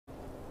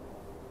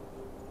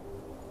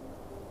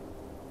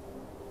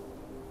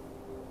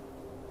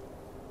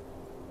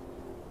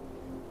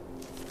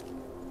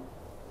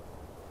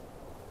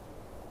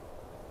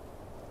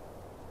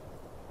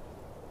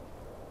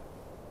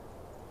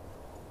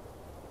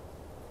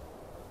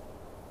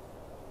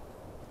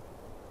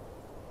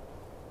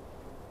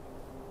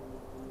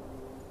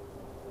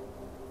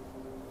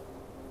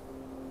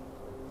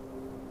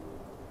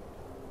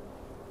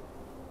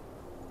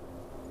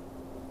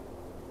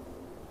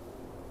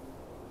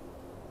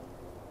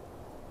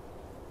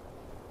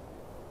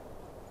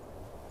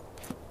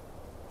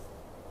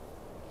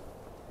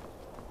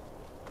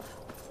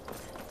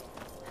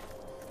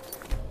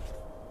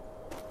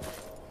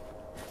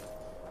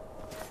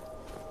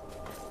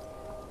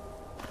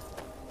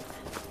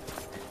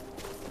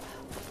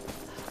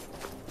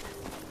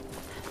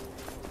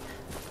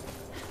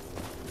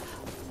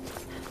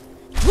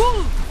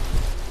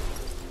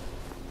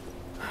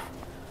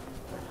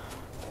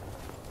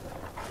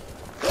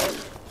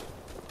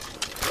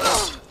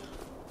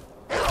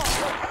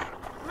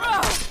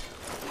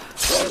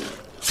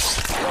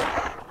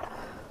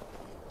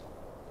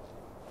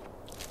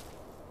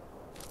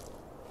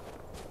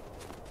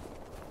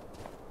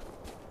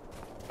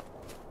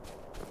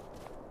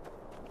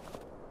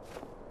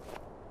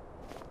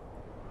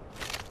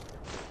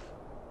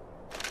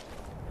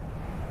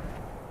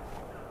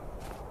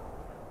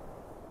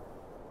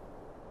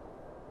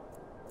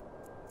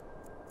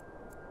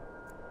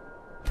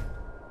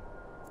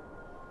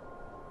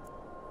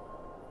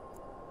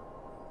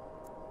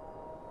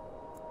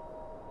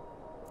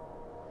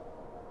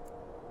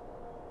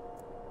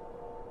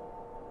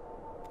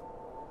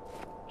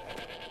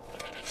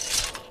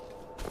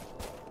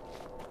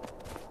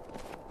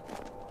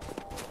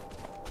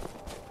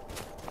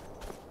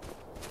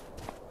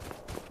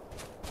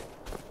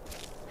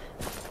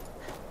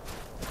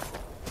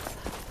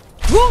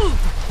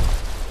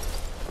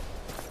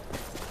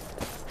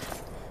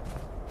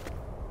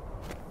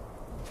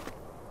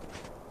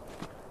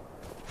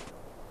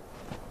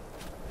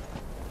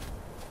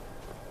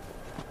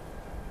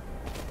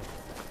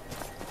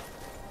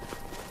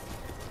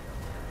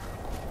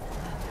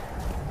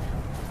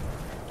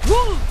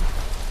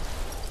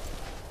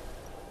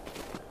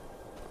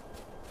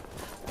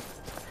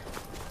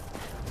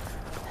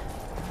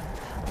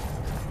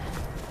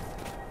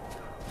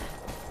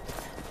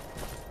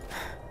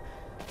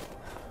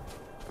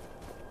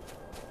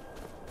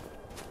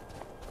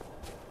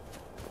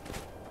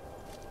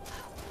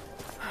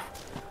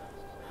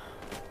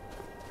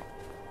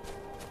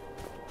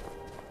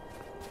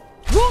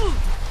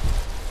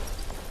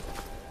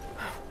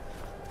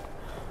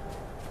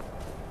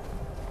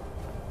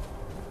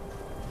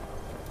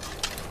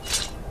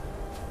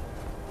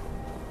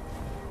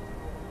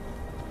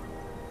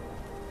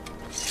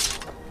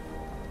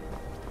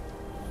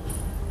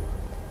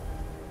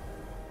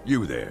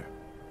You there.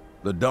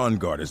 The Dawn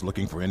Guard is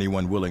looking for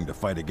anyone willing to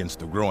fight against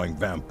the growing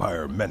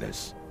vampire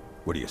menace.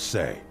 What do you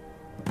say?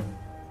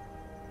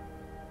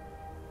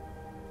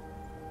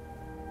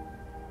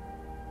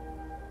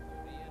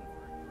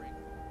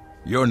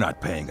 You're not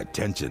paying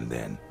attention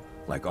then,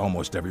 like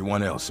almost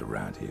everyone else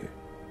around here.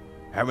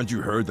 Haven't you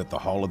heard that the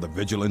Hall of the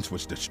Vigilance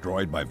was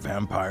destroyed by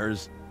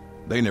vampires?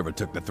 They never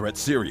took the threat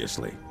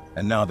seriously,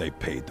 and now they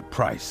paid the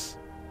price.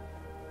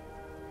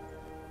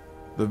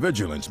 The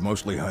Vigilance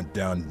mostly hunt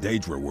down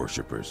Daedra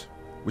worshippers,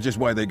 which is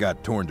why they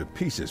got torn to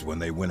pieces when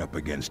they went up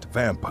against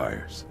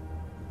vampires.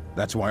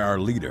 That's why our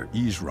leader,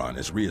 Isran,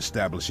 is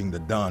re-establishing the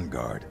Dawn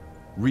Guard.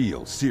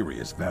 Real,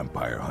 serious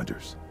vampire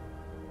hunters.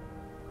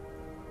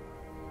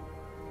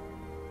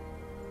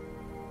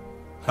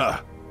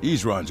 Ha!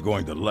 Isran's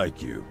going to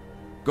like you.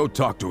 Go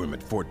talk to him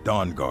at Fort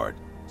Dawn Guard,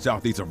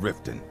 southeast of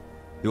Riften.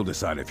 He'll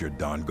decide if you're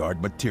Dawn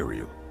Guard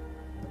material.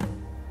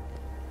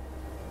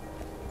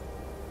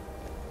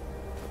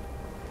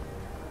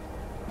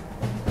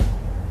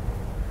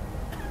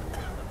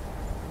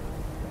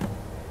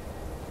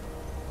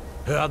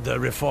 Heard they're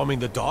reforming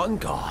the Dawn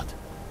Guard.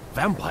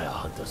 Vampire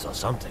hunters or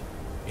something.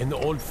 In the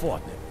old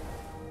fort.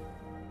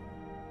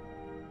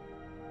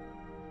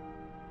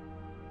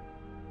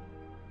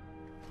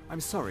 I'm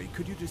sorry,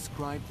 could you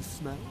describe the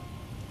smell?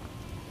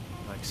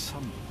 Like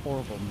some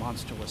horrible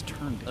monster was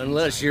turned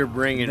Unless you're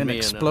bringing then me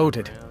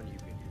exploded.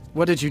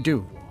 What did you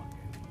do?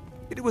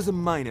 It was a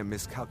minor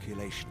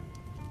miscalculation.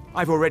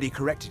 I've already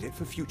corrected it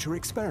for future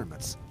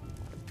experiments.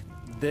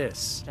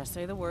 This. Just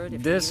say the word.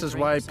 If This you is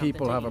drink why or something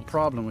people to have a eat.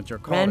 problem with your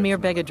college. Ranmir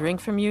beg a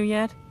drink from you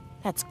yet?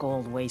 That's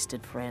gold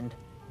wasted, friend.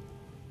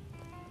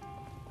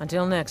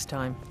 Until next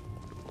time.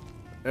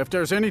 If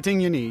there's anything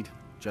you need,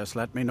 just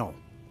let me know.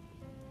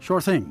 Sure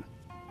thing.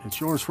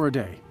 It's yours for a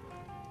day.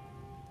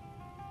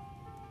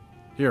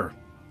 Here,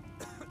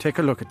 take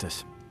a look at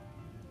this.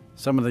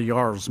 Some of the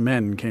Jarl's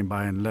men came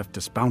by and left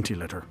this bounty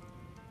letter.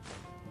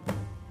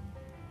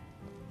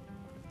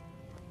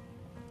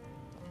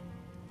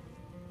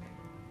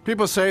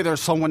 People say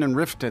there's someone in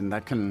Riften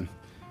that can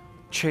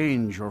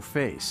change your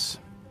face.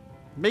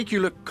 Make you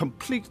look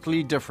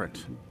completely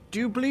different. Do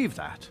you believe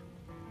that?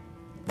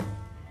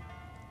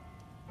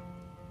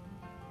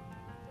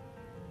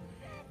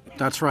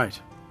 That's right.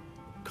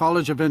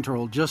 College of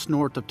Winterhold, just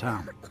north of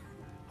town.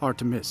 Hard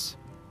to miss.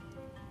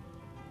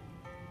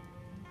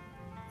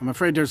 I'm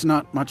afraid there's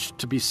not much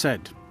to be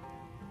said.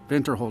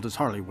 Winterhold is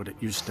hardly what it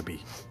used to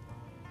be.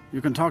 You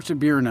can talk to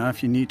Birna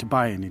if you need to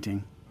buy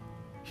anything.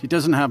 She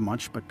doesn't have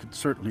much, but could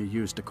certainly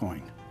use the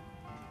coin.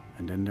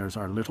 And then there's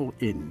our little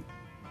inn.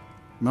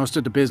 Most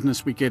of the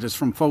business we get is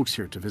from folks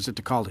here to visit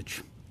the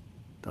college,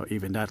 though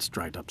even that's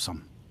dried up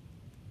some.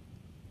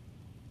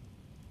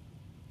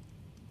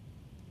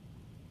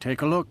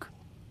 Take a look.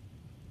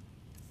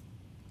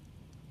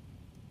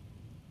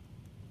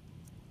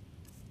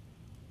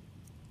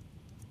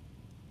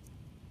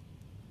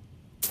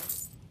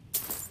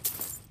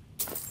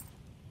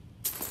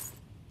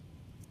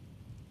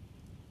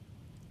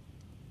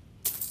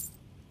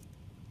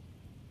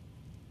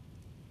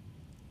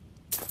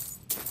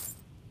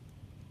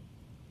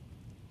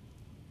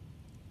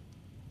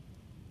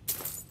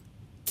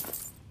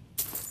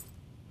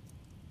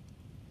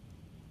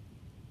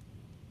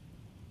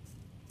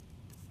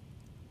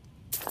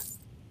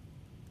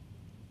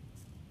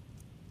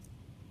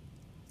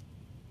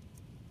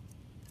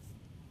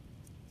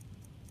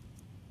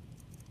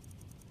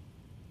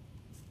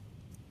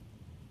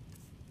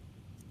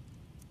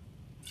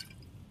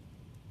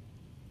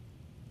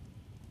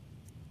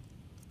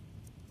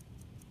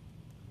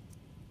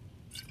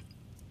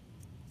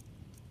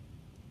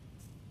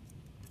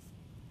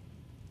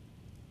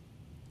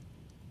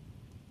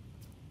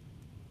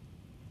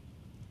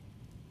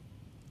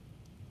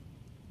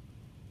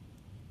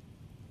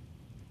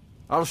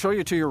 I'll show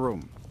you to your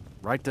room.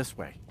 Right this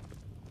way.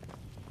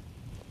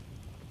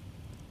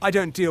 I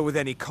don't deal with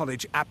any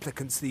college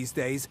applicants these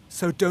days,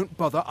 so don't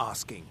bother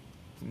asking.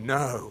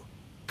 No.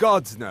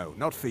 Gods no,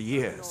 not for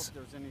years.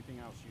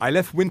 I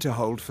left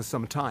Winterhold for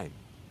some time,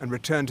 and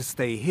returned to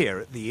stay here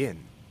at the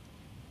inn.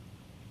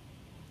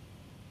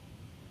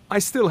 I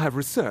still have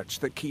research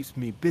that keeps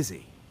me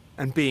busy,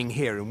 and being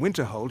here in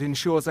Winterhold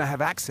ensures I have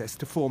access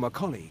to former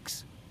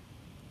colleagues.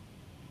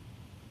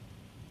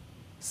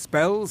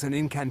 Spells and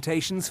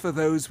incantations for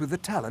those with the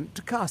talent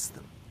to cast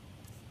them.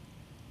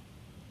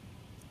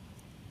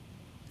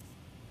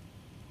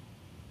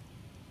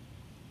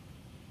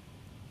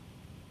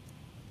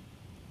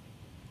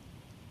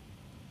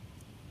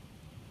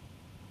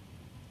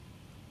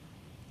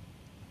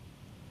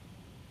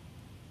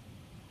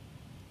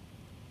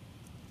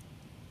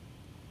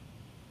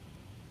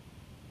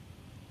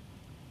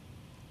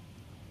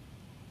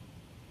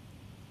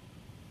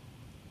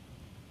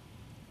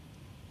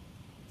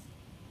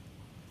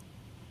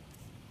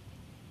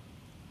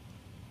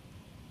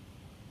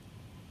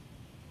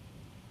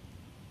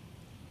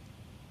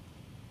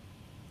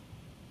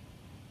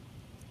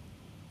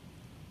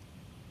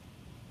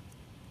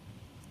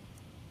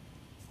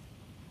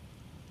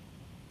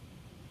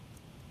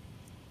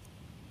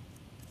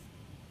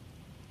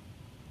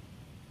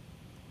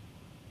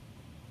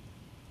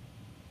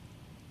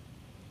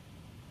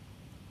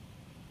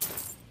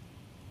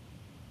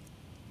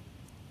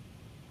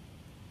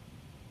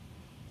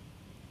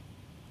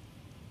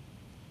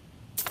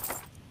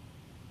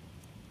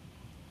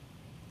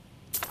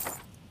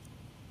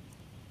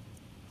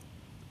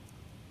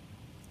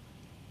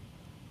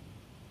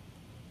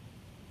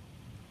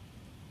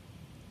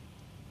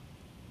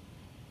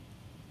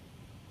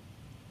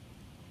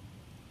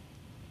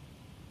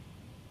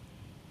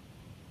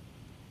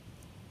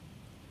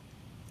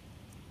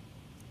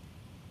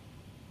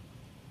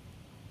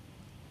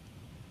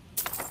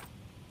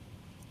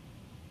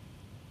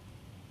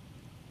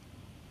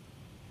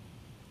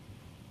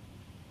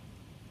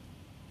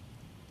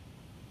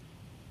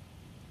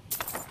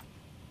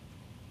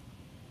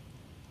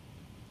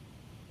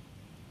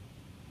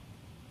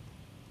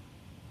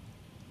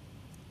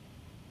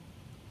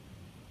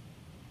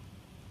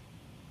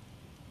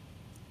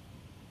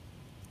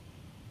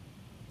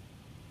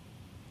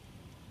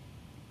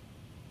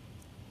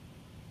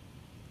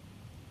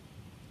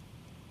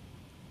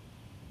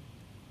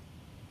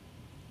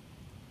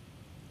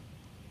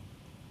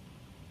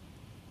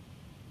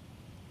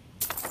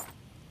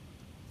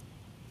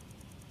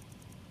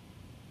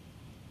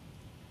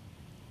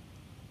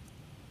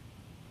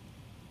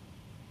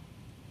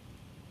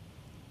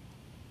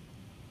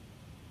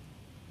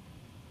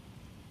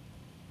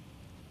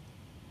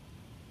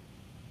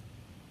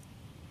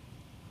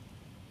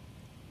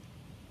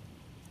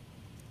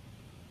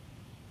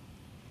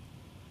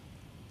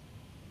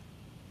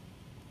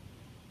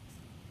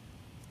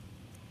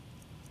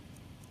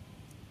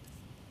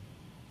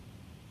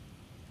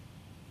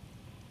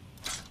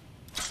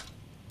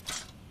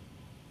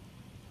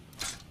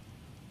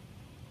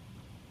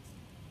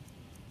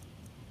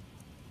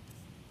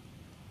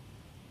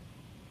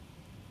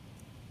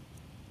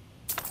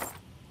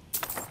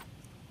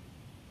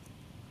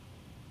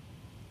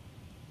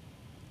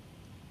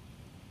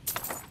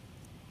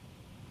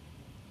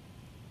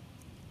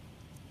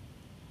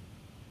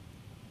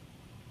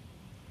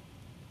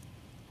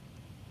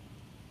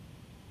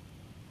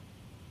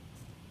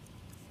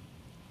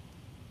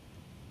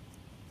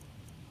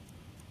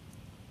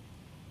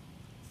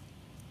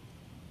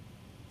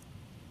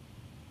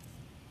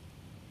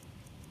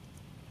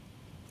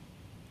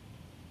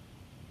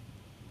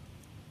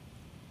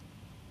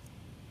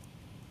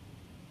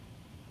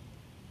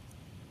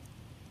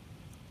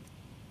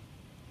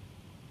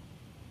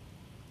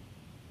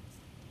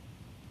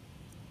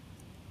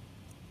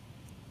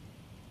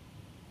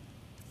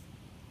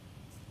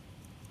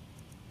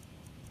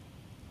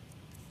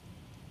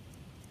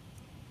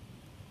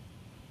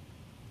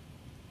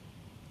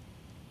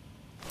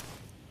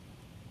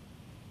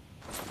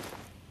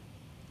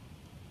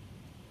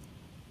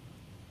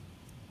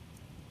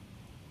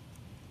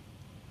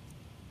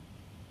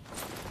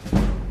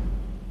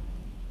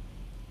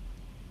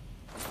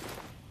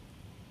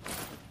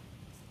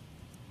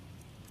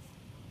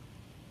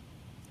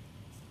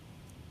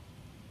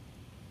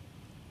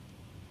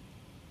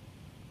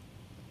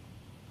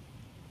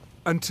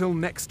 Until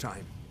next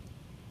time.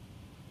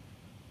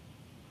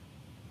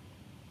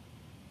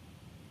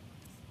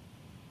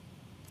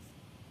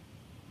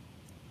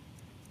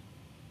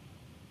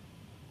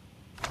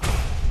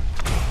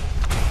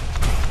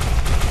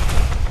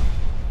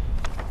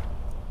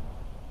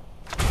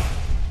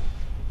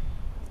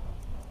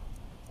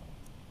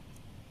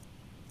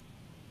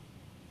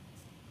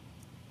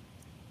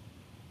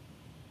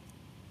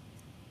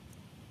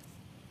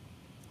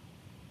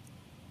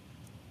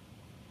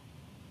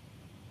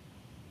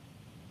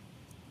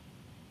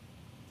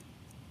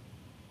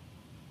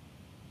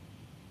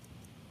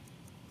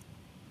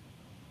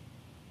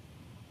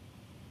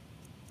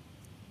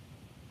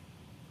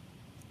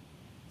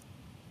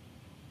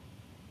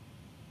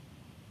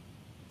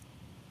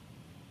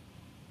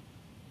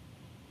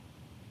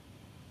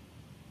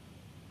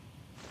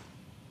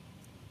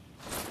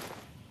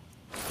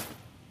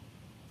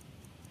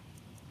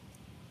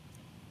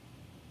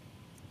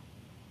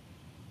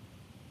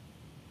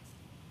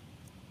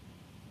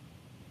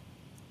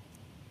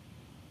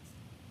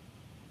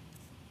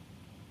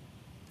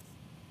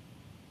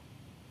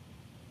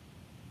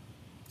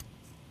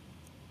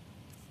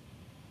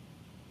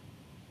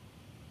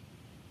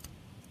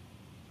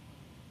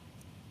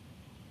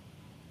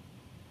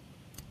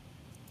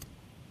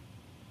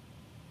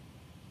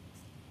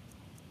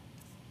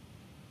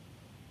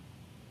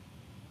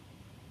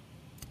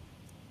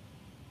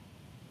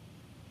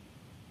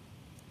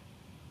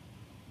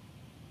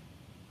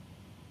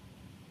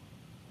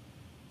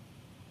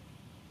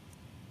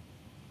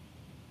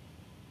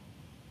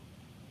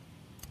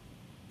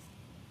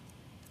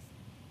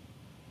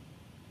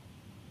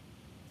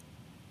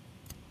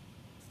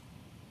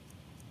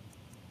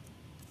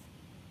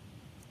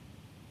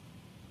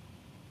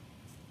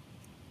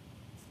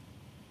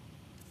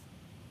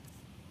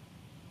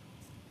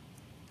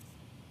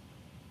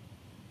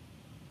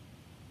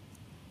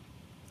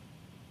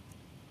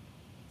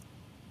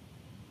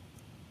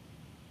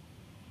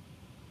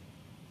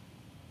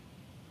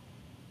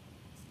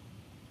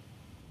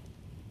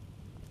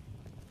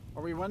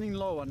 Are we running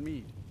low on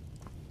mead?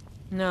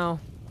 No,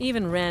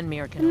 even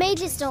Ranmir The can.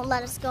 mages don't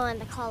let us go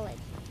into college.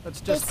 Let's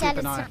They just said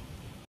keep an it's eye. not.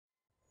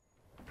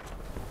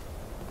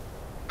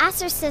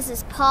 Aster says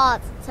his pa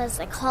says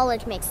the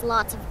college makes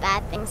lots of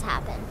bad things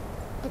happen.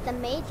 But the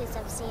mages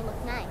I've seen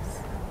look nice.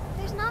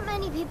 There's not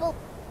many people.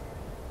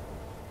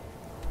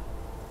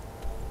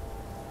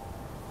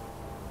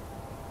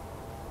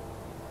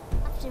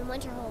 Left in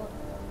Winterhold,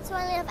 so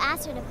I only have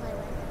Aster to play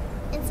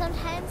with. And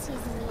sometimes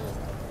he's mean.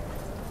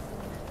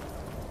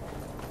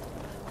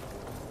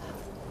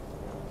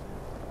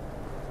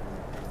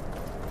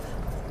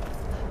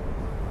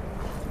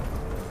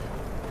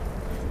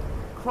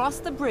 Cross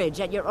the bridge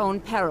at your own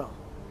peril.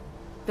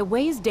 The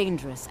way is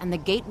dangerous, and the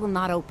gate will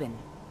not open.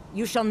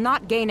 You shall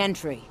not gain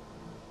entry.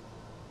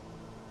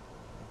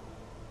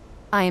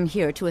 I am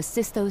here to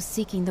assist those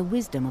seeking the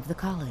wisdom of the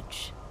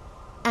college.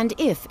 And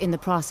if, in the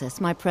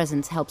process, my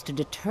presence helps to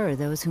deter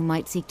those who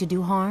might seek to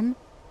do harm,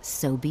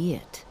 so be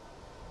it.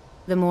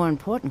 The more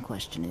important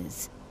question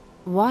is,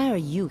 why are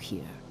you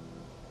here?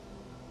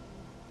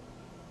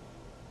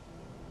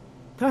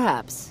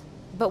 Perhaps,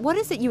 but what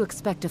is it you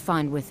expect to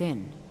find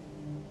within?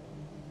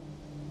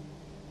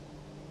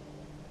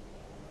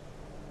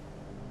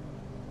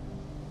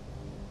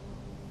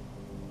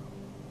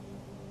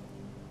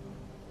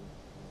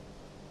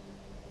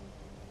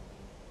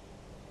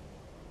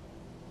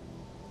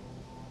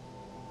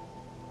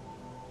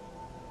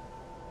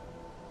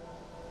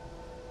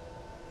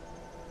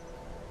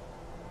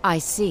 I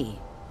see.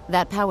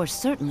 That power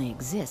certainly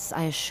exists,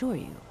 I assure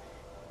you.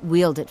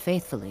 Wield it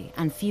faithfully,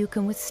 and few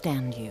can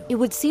withstand you. It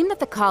would seem that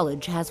the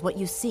college has what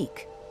you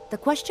seek. The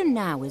question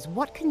now is,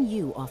 what can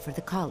you offer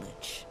the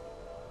college?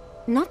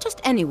 Not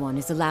just anyone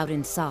is allowed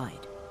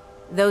inside.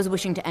 Those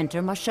wishing to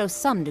enter must show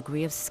some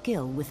degree of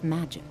skill with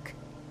magic.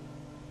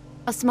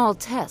 A small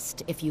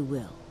test, if you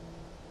will.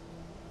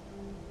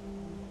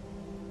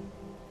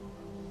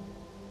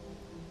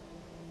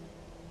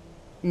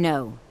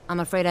 No, I'm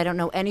afraid I don't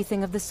know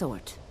anything of the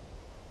sort.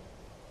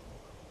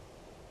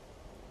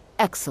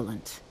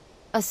 Excellent.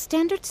 A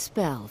standard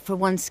spell for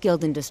one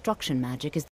skilled in destruction magic is